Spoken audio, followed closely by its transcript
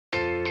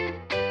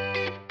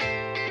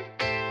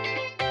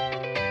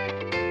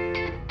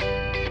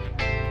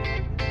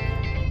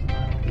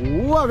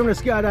Welcome to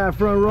Skydive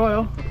Front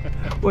Royal.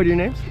 What are your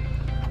names?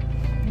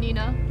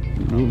 Nina.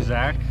 I'm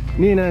Zach.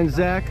 Nina and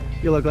Zach.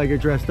 You look like you're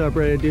dressed up,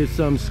 ready to do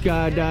some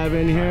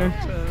skydiving here.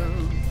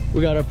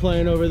 We got our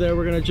plane over there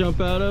we're gonna jump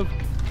out of.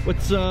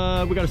 What's we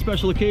got a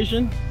special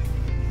occasion?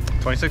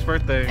 26th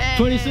birthday. Hey.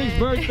 26th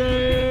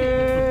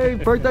birthday!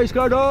 Birthday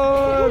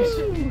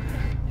skydives!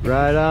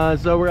 Right on,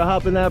 so we're gonna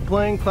hop in that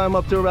plane, climb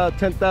up to about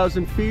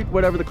 10,000 feet,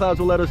 whatever the clouds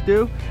will let us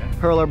do.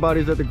 Hurl our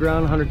bodies at the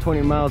ground,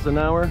 120 miles an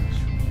hour.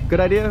 Good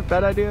idea?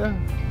 Bad idea?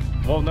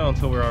 Won't know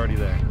until we're already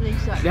there.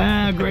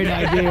 Yeah, great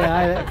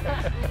idea.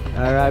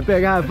 All right,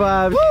 big high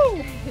fives.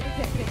 Woo!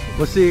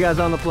 We'll see you guys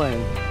on the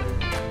plane.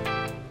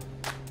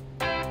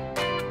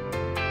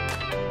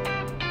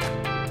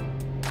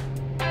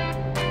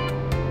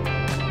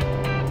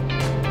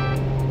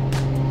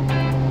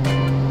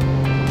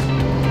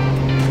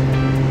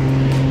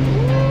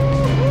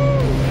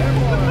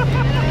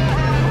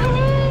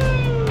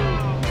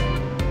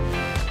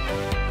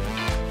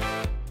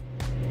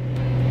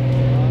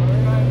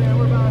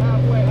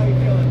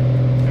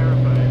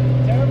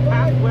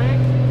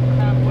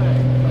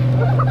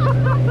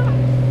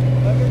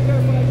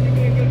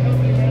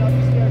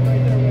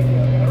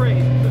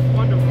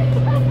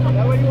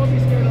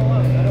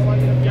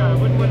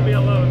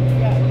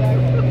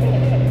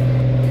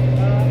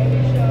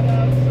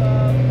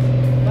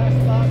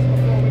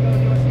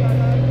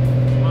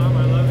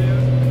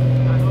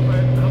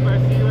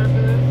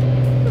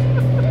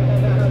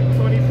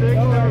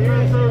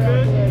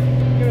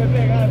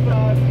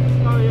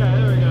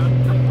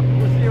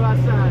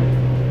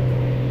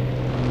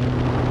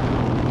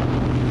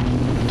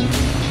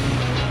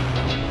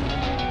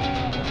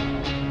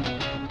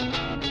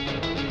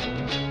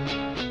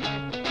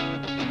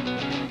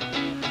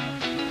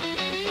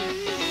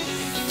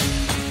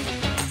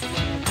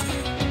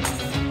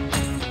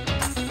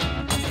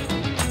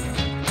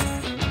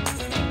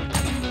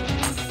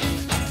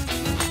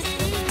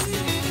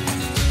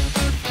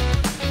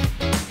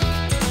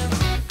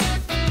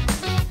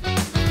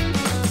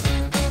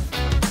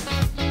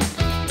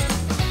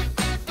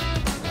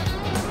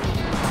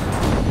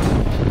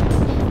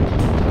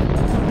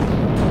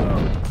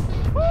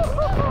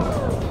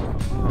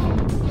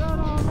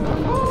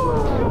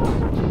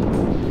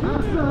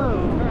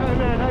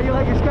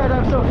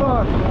 So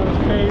far. That was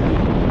crazy.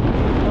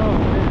 Oh,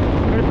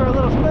 man. Ready for a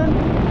little spin?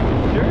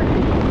 Sure.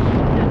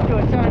 Just do a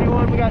tiny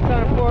one. We got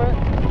time for it.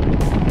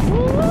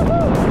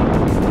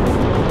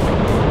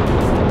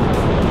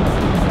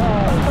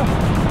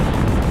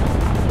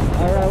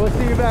 All right, we'll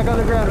see you back on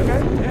the ground,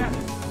 okay? Yeah.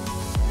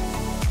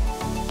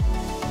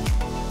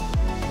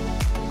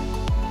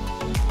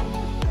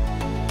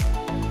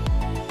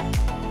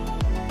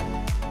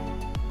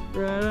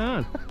 Right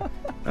on.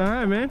 All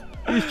right, man.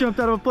 You just jumped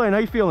out of a plane. How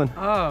you feeling?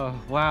 Oh,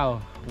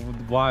 wow.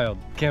 Wild.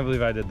 Can't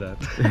believe I did that.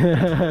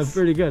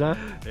 Pretty good, huh?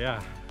 Yeah.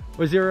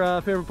 What's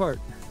your favorite part?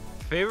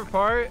 Favorite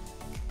part,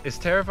 as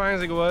terrifying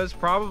as it was,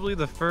 probably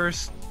the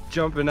first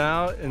jumping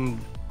out and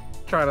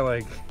trying to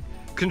like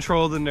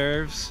control the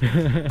nerves.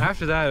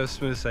 After that, it was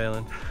smooth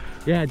sailing.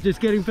 Yeah,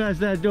 just getting past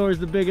that door is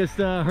the biggest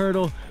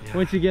hurdle. Yeah.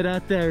 Once you get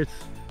out there,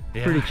 it's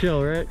pretty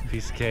chill, right?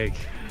 Piece of cake.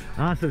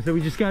 Awesome. So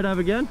we just skydive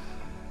again?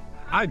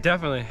 I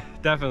definitely.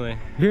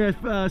 Here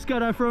at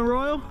Skydive Front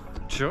Royal?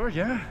 Sure,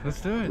 yeah, let's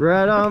do it.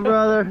 Right on,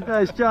 brother.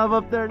 Nice job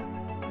up there.